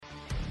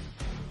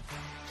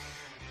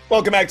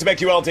Welcome back to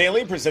BetQL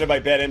Daily, presented by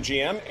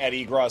BetMGM. Ed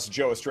Egros,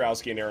 Joe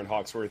Ostrowski, and Aaron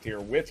Hawksworth here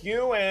with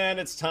you. And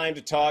it's time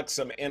to talk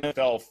some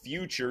NFL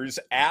futures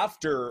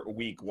after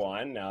Week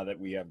 1, now that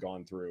we have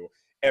gone through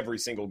every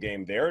single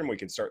game there, and we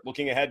can start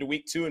looking ahead to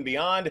Week 2 and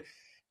beyond.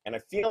 And I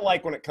feel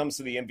like when it comes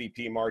to the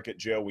MVP market,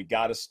 Joe, we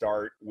got to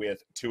start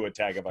with Tua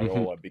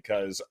Tagovailoa,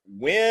 because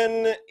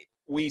when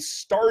we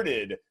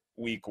started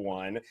Week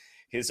 1,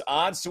 his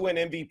odds to win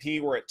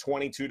MVP were at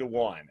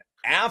 22-1.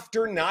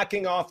 After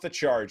knocking off the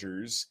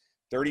Chargers,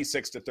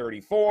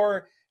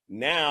 36-34.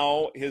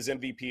 Now his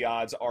MVP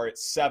odds are at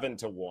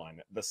 7-1,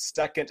 the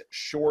second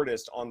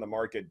shortest on the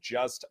market,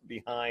 just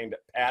behind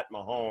Pat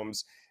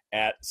Mahomes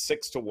at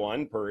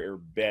 6-1 per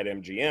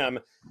BetMGM.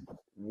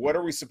 What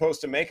are we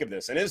supposed to make of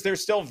this? And is there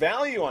still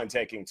value on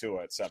taking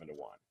Tua at 7-1?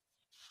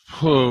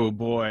 Oh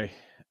boy.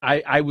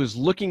 I was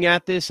looking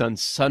at this on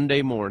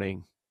Sunday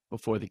morning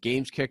before the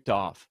games kicked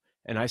off,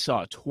 and I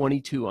saw a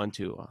 22 on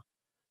Tua.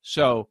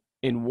 So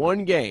in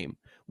one game,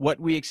 what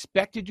we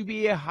expected to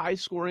be a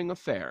high-scoring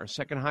affair,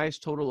 second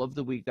highest total of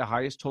the week, the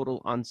highest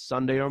total on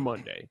Sunday or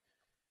Monday,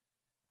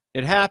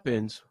 it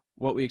happens,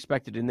 what we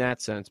expected in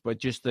that sense, but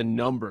just the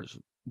numbers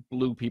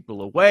blew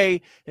people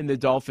away, and the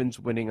Dolphins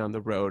winning on the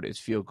road as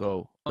field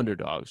goal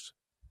underdogs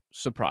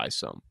surprised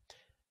some.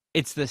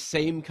 It's the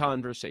same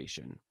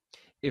conversation.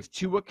 If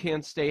Tua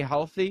can't stay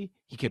healthy,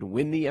 he can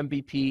win the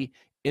MVP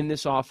in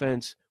this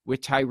offense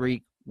with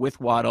Tyreek, with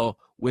Waddle,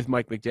 with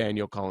Mike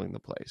McDaniel calling the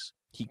plays.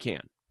 He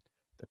can.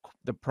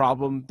 The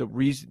problem,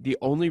 the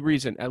only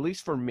reason, at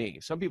least for me,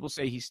 some people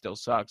say he still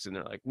sucks, and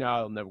they're like, no,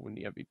 he'll never win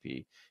the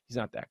MVP. He's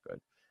not that good.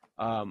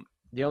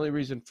 The only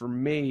reason for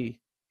me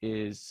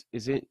is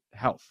it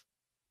health.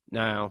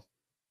 Now,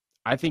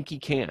 I think he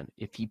can.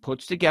 If he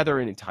puts together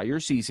an entire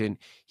season,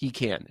 he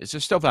can. Is there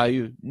still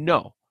value?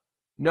 No.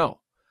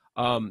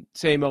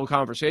 Same old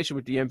conversation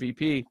with the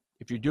MVP.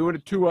 If you're doing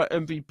it to a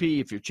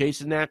MVP, if you're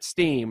chasing that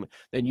steam,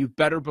 then you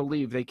better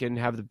believe they can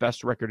have the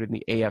best record in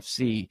the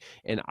AFC.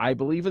 And I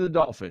believe in the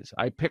Dolphins.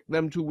 I picked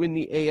them to win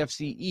the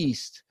AFC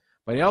East,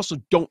 but I also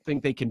don't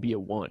think they can be a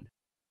 1.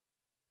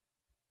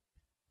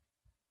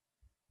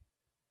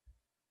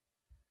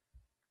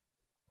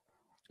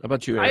 How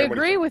about you, Aaron? I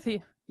agree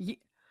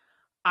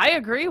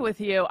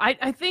with you.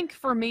 I think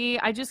for me,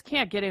 I just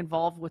can't get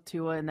involved with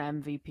Tua in the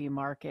MVP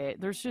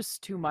market. There's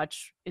just too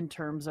much in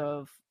terms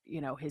of,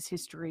 his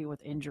history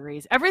with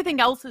injuries. Everything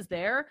else is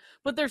there,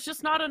 but there's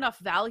just not enough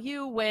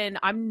value when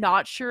I'm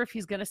not sure if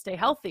he's going to stay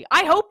healthy.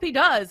 I hope he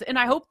does, and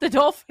I hope the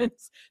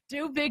Dolphins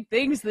do big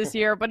things this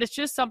year, but it's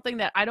just something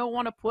that I don't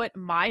want to put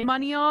my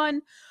money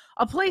on.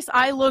 A place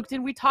I looked,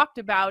 and we talked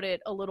about it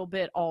a little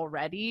bit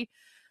already,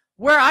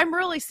 where I'm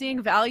really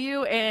seeing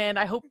value, and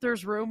I hope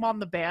there's room on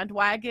the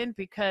bandwagon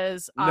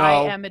because I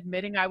am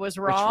admitting I was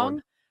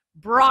wrong.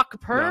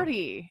 Brock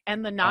Purdy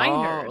and the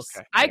Niners.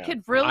 Okay. I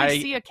could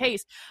really see a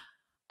case.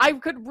 I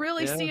could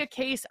really see a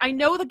case. I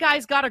know the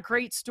guy's got a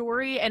great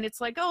story, and it's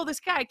like, oh, this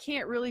guy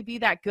can't really be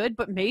that good,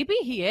 but maybe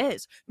he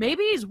is.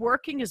 Maybe he's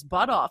working his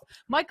butt off.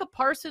 Micah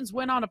Parsons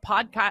went on a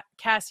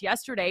podcast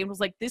yesterday and was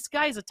like, this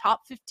guy's a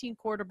top 15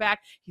 quarterback.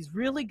 He's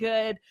really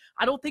good.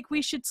 I don't think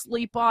we should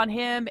sleep on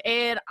him,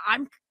 and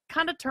I'm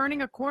kind of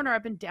turning a corner.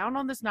 I've been down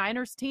on this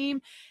Niners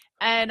team,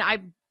 and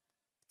I'm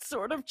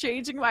sort of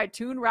changing my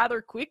tune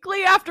rather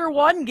quickly after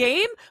one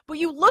game, but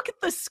you look at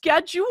the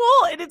schedule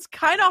and it's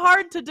kind of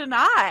hard to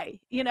deny.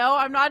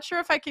 I'm not sure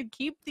if I can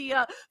keep the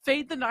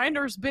fade the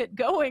Niners bit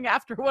going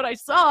after what I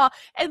saw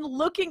and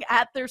looking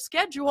at their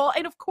schedule.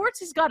 And of course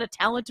he's got a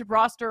talented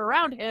roster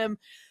around him.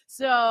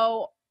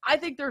 So I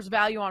think there's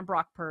value on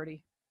Brock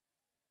Purdy.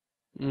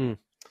 It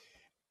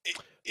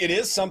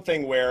is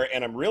something where,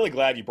 and I'm really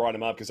glad you brought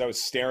him up because I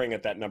was staring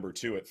at that number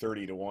 2 at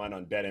 30-1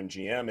 on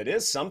BetMGM. It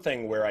is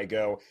something where I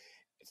go,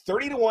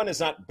 30-1 is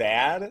not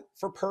bad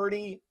for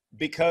Purdy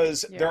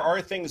because there are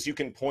things you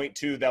can point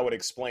to that would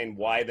explain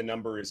why the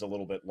number is a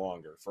little bit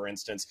longer. For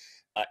instance,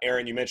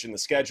 Aaron, you mentioned the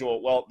schedule.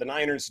 Well, the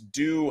Niners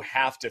do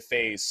have to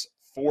face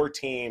 4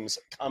 teams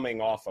coming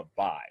off of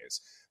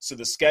buys. So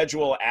the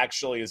schedule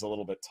actually is a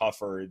little bit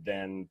tougher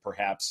than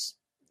perhaps,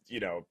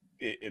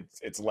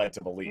 it's led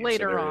to believe.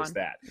 Later on. Is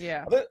that.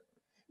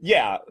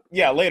 Yeah.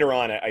 Later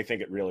on, I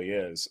think it really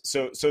is.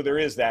 So there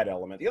is that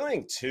element. The other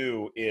thing,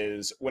 too,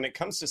 is when it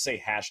comes to,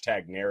 say,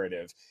 hashtag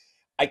narrative,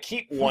 I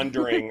keep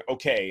wondering,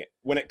 okay,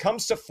 when it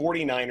comes to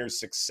 49ers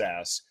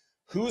success,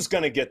 who's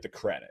going to get the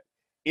credit?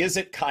 Is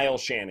it Kyle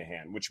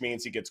Shanahan, which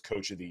means he gets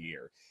Coach of the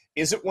Year?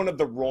 Is it one of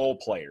the role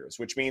players,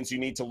 which means you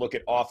need to look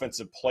at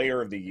Offensive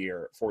Player of the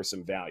Year for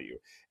some value?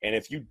 And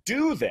if you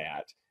do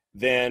that,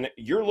 then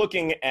you're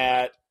looking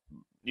at,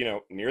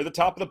 near the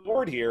top of the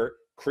board here,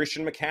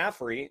 Christian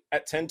McCaffrey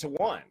at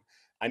 10-1.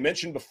 I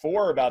mentioned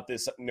before about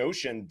this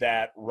notion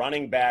that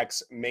running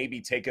backs may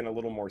be taken a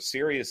little more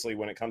seriously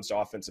when it comes to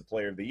Offensive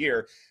Player of the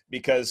Year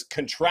because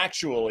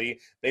contractually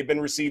they've been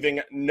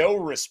receiving no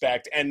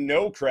respect and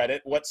no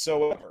credit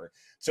whatsoever.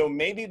 So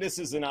maybe this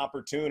is an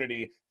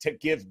opportunity to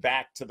give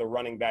back to the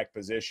running back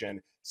position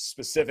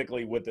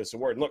specifically with this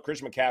award. And look,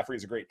 Christian McCaffrey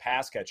is a great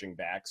pass catching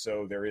back,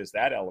 so there is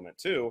that element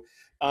too.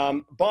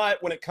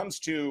 But when it comes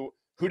to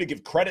who to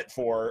give credit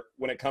for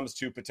when it comes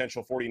to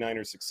potential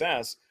 49ers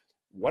success.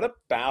 What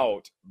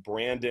about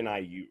Brandon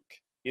Ayuk?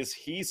 Is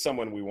he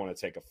someone we want to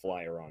take a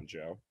flyer on,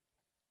 Joe?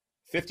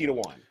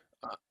 50-1.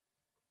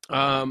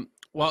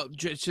 Well,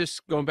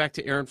 just going back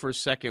to Erin for a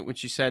second, when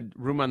she said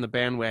room on the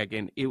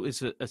bandwagon, it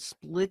was a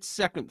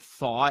split-second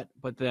thought,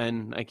 but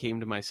then I came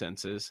to my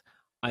senses.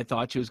 I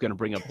thought she was going to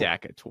bring up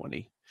Dak at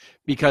 20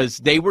 because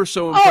they were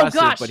so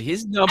impressive, gosh. but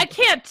his number, I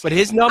can't.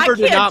 His number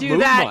did not move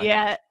much.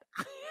 Yet.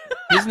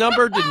 His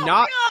number did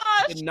Oh,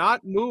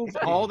 not move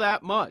all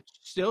that much.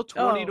 Still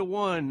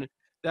 20-1. Oh.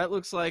 That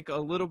looks like a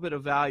little bit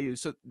of value.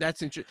 So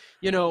that's interesting.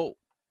 You know,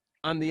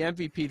 on the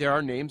MVP, there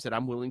are names that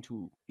I'm willing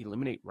to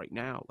eliminate right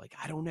now. Like,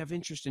 I don't have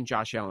interest in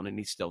Josh Allen, and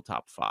he's still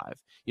top 5.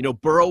 You know,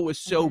 Burrow was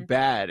so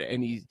bad,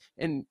 and you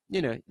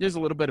know, there's a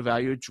little bit of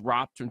value. It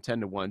dropped from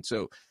 10-1.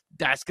 So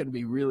that's going to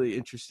be really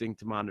interesting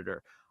to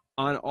monitor.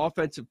 On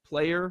offensive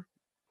player,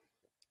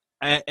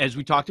 as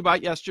we talked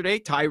about yesterday,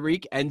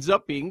 Tyreek ends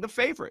up being the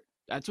favorite.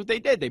 That's what they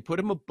did. They put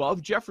him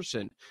above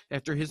Jefferson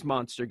after his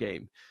monster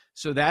game.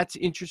 So that's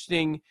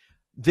interesting.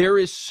 There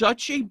is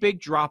such a big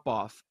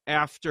drop-off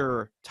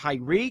after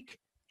Tyreek,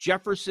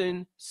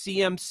 Jefferson,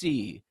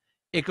 CMC.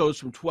 It goes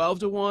from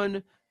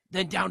 12-1,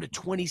 then down to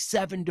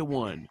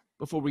 27-1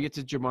 before we get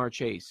to Jamar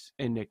Chase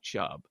and Nick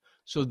Chubb.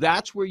 So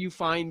that's where you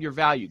find your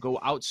value. Go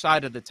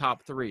outside of the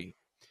top 3.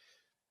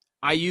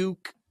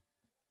 Ayuk,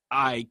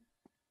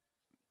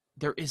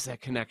 there is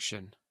that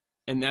connection,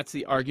 and that's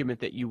the argument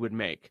that you would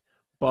make.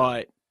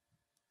 But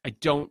I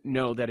don't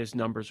know that his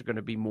numbers are going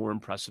to be more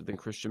impressive than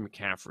Christian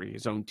McCaffrey,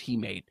 his own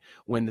teammate,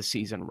 when the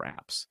season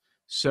wraps.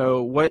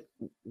 So what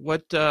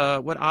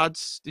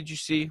odds did you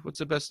see? What's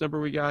the best number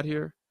we got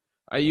here?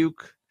 Ayuk.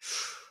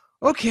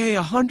 Okay,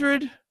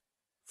 100.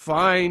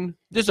 Fine.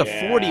 There's a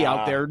 40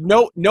 out there.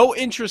 No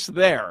interest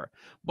there.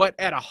 But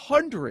at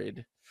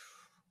 100,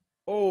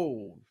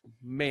 oh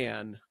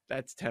man,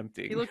 that's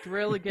tempting. He looked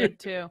really good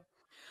too.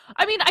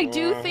 I mean, I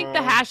do think the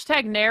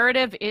hashtag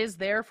narrative is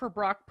there for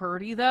Brock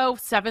Purdy, though.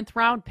 7th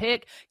round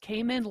pick,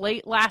 came in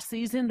late last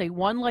season. They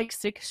won like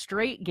 6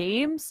 straight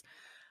games.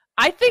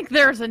 I think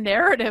there's a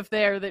narrative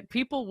there that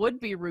people would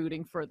be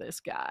rooting for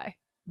this guy.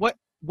 What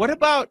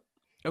about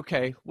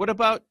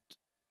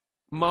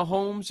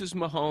Mahomes is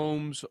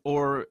Mahomes,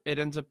 or it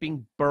ends up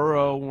being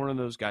Burrow, one of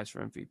those guys for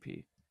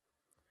MVP?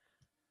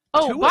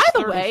 Oh, by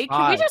the way,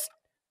 can we just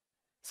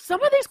 –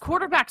 some of these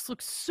quarterbacks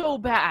look so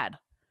bad.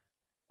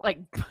 Like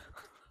 –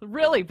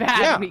 really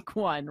bad week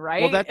 1,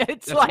 right? Well,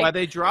 that's like, why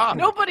they dropped.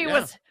 Nobody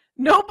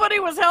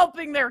was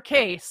helping their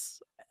case.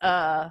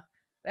 That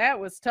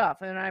was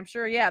tough, and I'm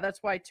sure. Yeah, that's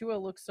why Tua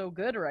looks so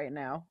good right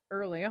now,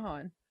 early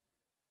on.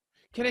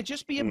 Can it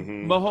just be a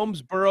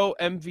Mahomes Burrow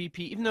MVP?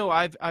 Even though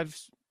I've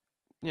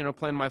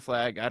planted my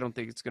flag, I don't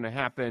think it's going to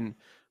happen.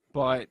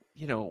 But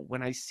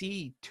when I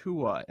see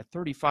Tua at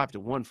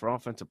 35-1 for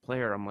offensive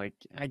player, I'm like,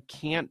 I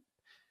can't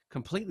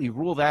completely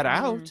rule that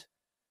out.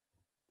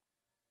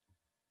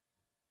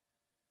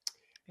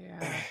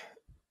 Yeah.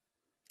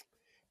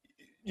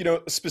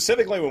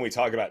 Specifically when we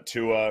talk about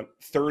Tua,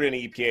 3rd in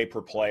EPA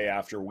per play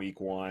after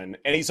week 1,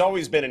 and he's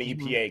always been an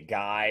EPA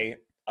guy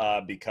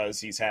because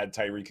he's had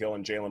Tyreek Hill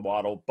and Jalen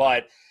Waddle.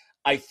 But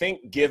I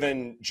think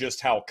given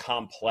just how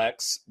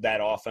complex that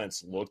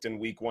offense looked in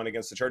week 1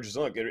 against the Chargers,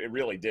 look, it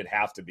really did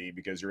have to be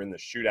because you're in the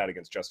shootout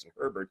against Justin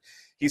Herbert.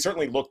 He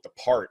certainly looked the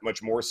part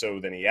much more so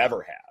than he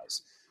ever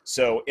has.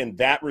 So in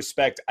that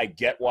respect, I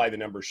get why the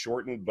number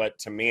shortened, but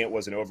to me, it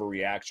was an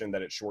overreaction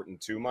that it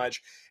shortened too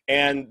much.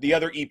 And the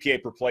other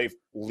EPA per play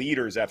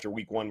leaders after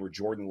week 1 were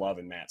Jordan Love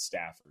and Matt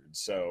Stafford.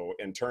 So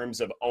in terms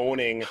of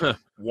owning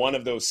one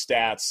of those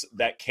stats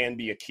that can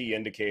be a key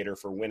indicator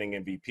for winning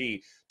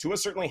MVP, Tua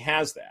certainly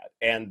has that,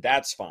 and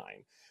that's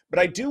fine. But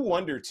I do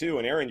wonder too,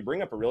 and Aaron, you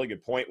bring up a really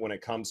good point when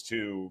it comes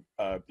to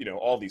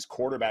all these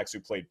quarterbacks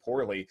who played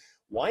poorly.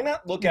 Why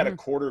not look at a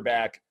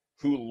quarterback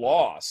who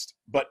lost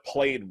but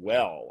played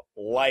well,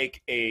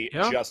 like a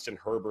Justin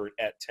Herbert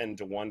at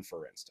 10-1,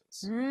 for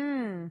instance?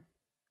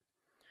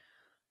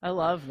 I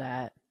love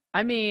that.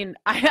 I mean,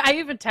 I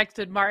even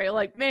texted Mario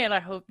like, man, I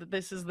hope that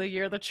this is the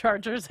year the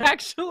Chargers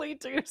actually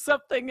do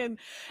something. And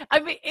I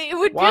mean, it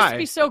would just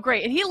be so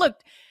great. And he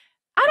looked,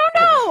 I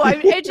don't know.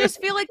 I just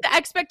feel like the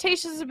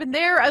expectations have been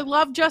there. I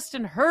love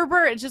Justin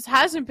Herbert. It just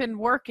hasn't been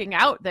working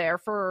out there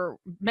for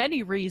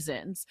many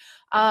reasons.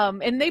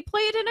 And they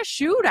played in a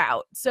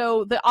shootout.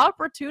 So the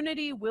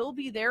opportunity will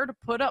be there to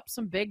put up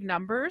some big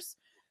numbers.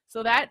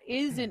 So that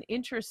is an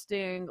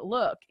interesting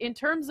look. In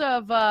terms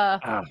of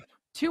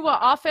Tua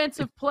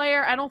offensive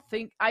player,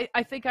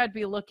 I think I'd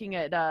be looking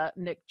at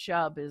Nick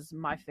Chubb is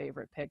my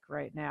favorite pick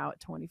right now at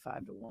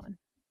 25-1.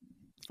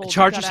 The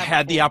Chargers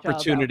had the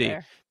opportunity.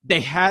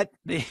 They had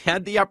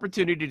the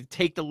opportunity to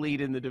take the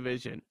lead in the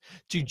division,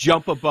 to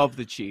jump above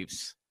the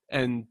Chiefs,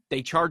 and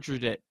they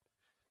charged it.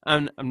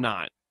 I'm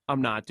not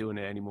doing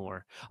it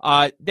anymore.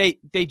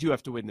 They do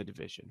have to win the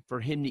division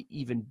for him to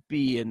even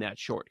be in that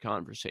short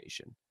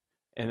conversation,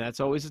 and that's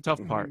always a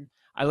tough part.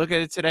 I look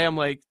at it today. I'm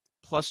like,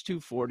 plus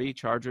 240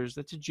 Chargers.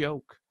 That's a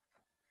joke.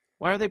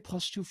 Why are they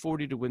plus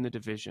 240 to win the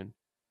division?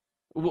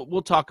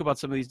 We'll talk about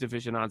some of these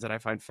division odds that I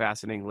find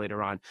fascinating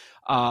later on.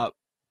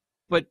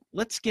 But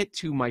let's get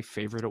to my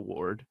favorite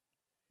award.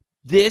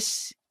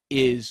 This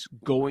is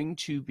going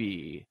to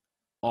be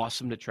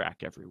awesome to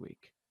track every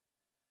week.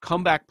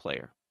 Comeback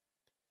player.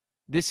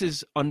 This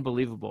is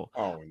unbelievable.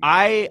 Oh, no.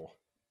 I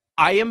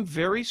am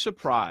very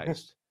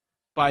surprised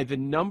by the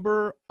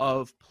number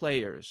of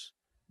players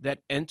that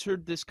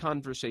entered this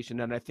conversation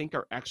that I think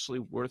are actually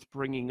worth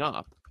bringing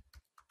up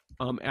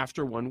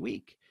after 1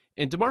 week.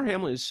 And Damar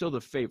Hamlin is still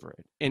the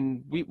favorite.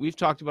 And we've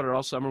talked about it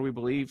all summer. We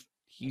believe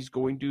he's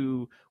going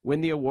to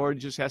win the award,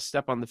 just has to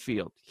step on the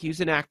field. He was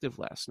inactive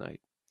last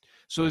night.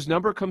 So his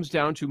number comes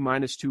down to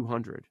minus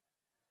 200.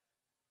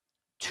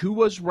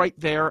 Tua's right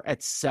there at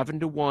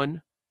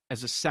 7-1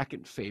 as a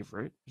second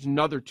favorite. There's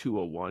another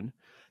 201.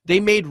 They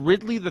made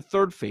Ridley the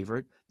third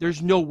favorite.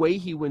 There's no way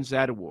he wins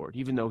that award,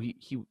 even though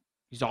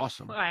he's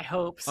awesome. I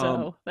hope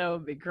so. That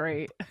would be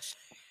great.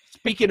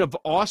 Speaking of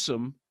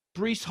awesome,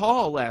 Breece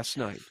Hall last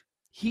night.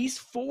 He's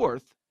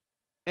fourth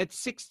at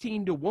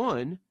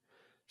 16-1.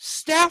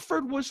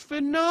 Stafford was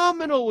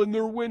phenomenal in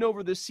their win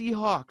over the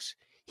Seahawks.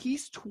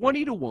 He's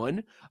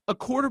 20-1. A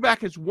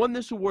quarterback has won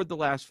this award the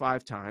last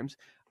 5 times.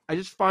 I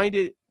just find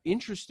it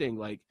interesting.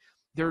 Like,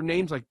 there are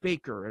names like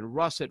Baker and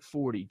Russ at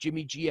 40,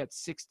 Jimmy G at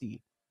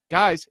 60.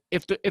 Guys,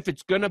 if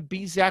it's going to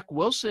be Zach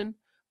Wilson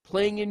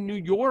playing in New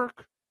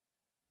York,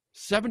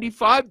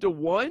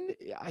 75-1,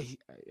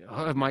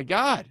 oh my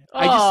God.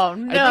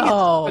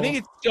 No. I think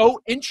it's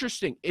so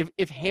interesting.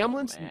 If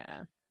Hamlin's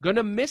going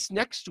to miss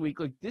next week,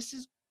 like, this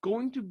is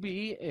going to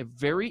be a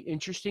very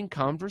interesting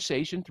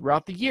conversation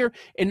throughout the year.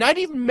 And not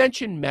even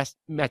mention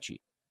Mechie.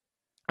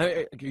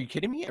 Are you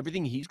kidding me?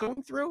 Everything he's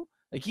going through?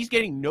 Like, he's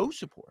getting no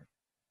support.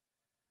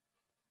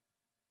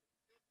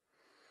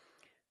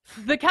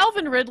 The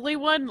Calvin Ridley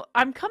one,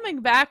 I'm coming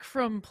back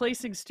from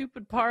placing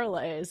stupid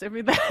parlays. I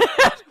mean,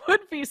 that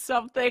would be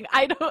something.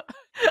 I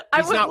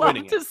would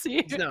love to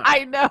see.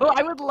 I know.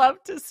 I would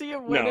love to see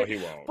him win it. No,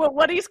 he won't. But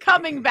what he's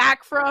coming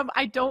back from,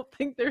 I don't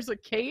think there's a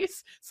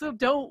case. So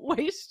don't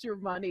waste your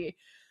money.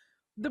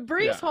 The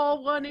Breece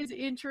Hall one is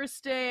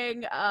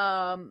interesting.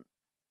 At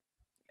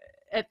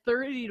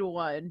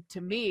 30-1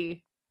 to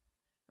me.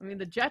 I mean,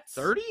 the Jets.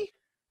 30?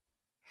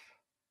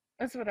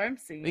 That's what I'm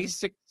seeing. He's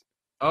 6.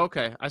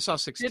 Okay, I saw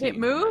 16. Did it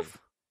move?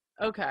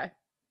 Okay.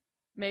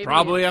 Maybe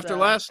probably after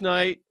last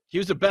night. He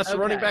was the best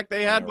running back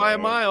they had by a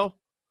mile.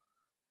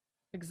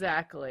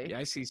 Exactly. Yeah,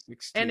 I see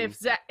 16. And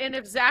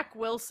if Zach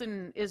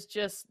Wilson is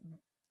just,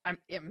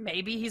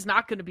 maybe he's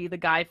not going to be the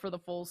guy for the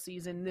full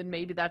season, then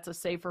maybe that's a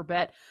safer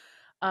bet.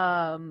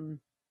 But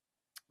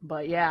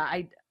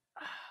yeah,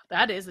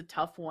 that is a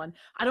tough one.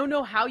 I don't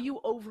know how you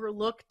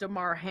overlook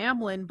Damar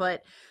Hamlin,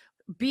 but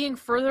being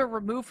further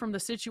removed from the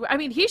situation, I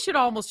mean, he should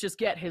almost just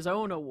get his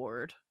own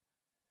award.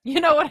 You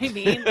know what I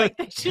mean? Like,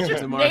 they should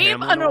just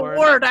name an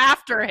award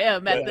after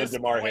him at this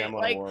Damar point.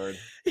 Hamlin like, award.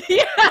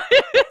 Yeah,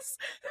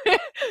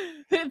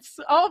 it's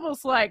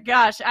almost like,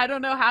 gosh, I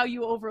don't know how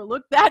you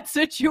overlook that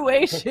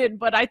situation,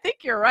 but I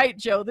think you're right,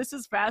 Joe. This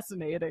is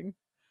fascinating.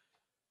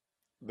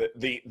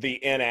 The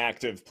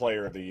inactive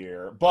player of the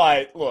year.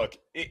 But look,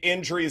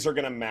 injuries are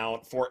going to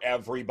mount for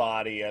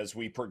everybody as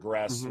we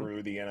progress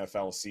through the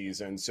NFL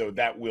season. So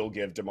that will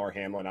give Damar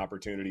Hamlin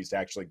opportunities to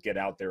actually get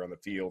out there on the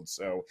field.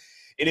 So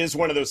it is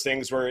one of those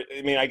things where,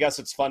 I mean, I guess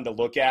it's fun to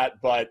look at,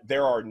 but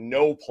there are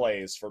no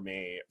plays for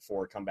me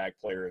for comeback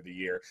player of the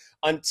year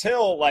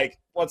until, like,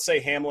 let's say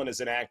Hamlin is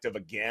inactive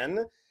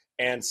again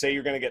and say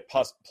you're going to get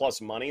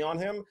plus money on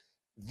him.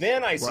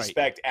 Then I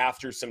suspect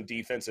after some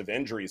defensive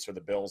injuries for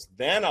the Bills,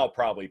 then I'll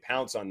probably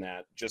pounce on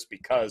that, just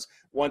because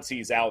once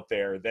he's out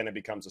there, then it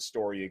becomes a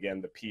story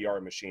again. The PR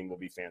machine will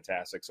be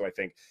fantastic. So I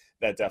think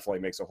that definitely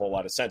makes a whole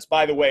lot of sense.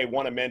 By the way,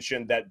 want to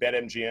mention that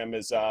BetMGM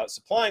is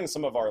supplying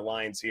some of our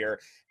lines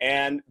here.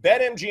 And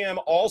BetMGM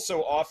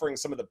also offering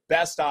some of the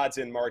best odds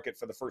in market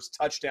for the first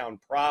touchdown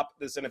prop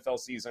this NFL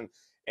season.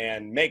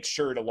 And make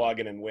sure to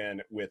log in and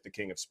win with the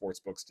King of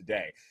Sportsbooks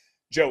today.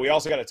 Joe, we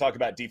also got to talk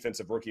about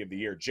Defensive Rookie of the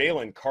Year.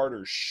 Jalen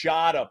Carter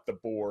shot up the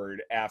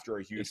board after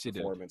a huge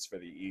performance for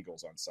the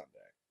Eagles on Sunday.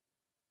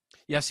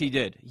 Yes, he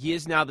did. He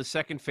is now the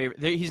second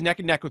favorite. He's neck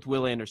and neck with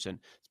Will Anderson.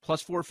 It's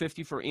plus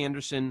 450 for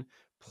Anderson,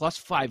 plus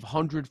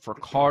 500 for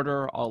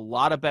Carter. A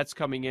lot of bets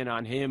coming in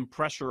on him.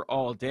 Pressure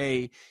all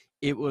day.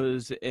 It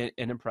was an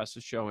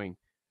impressive showing.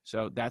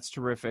 So that's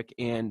terrific.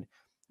 And,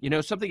 you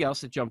know, something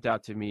else that jumped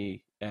out to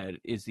me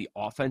is the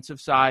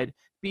offensive side.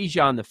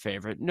 Bijan the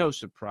favorite, no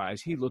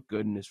surprise. He looked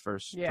good in his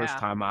first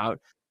time out.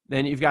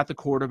 Then you've got the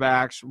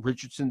quarterbacks.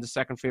 Richardson, the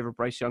second favorite.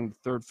 Bryce Young, the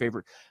third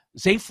favorite.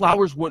 Zay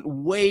Flowers went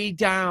way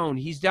down.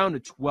 He's down to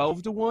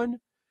 12-1.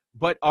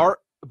 But our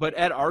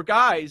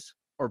guys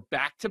are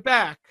back to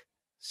back.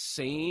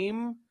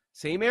 Same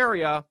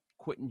area.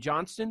 Quentin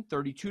Johnston,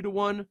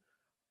 32-1.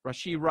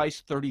 Rashee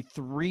Rice,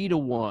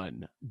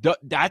 33-1.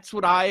 That's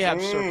what I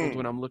have circled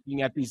when I'm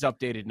looking at these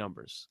updated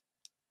numbers.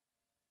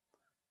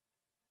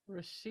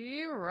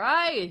 Rashee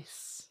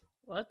Rice.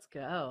 Let's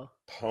go.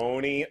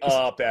 Pony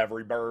up,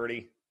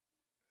 everybody.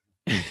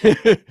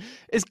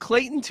 Is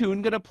Clayton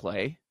Tune going to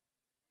play?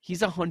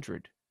 He's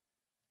 100.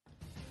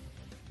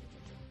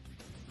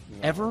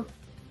 Ever?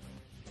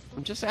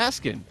 I'm just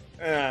asking.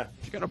 Eh,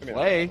 You gotta I mean,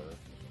 play.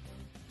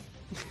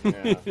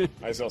 whatever. Yeah,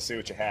 might as well see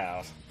what you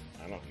have.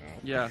 I don't know.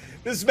 Yeah.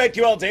 This is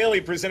BetQL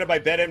Daily presented by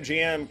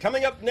BetMGM.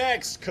 Coming up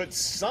next, could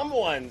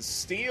someone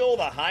steal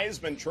the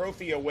Heisman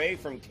Trophy away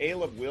from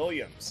Caleb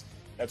Williams?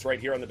 That's right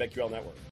here on the BetQL Network.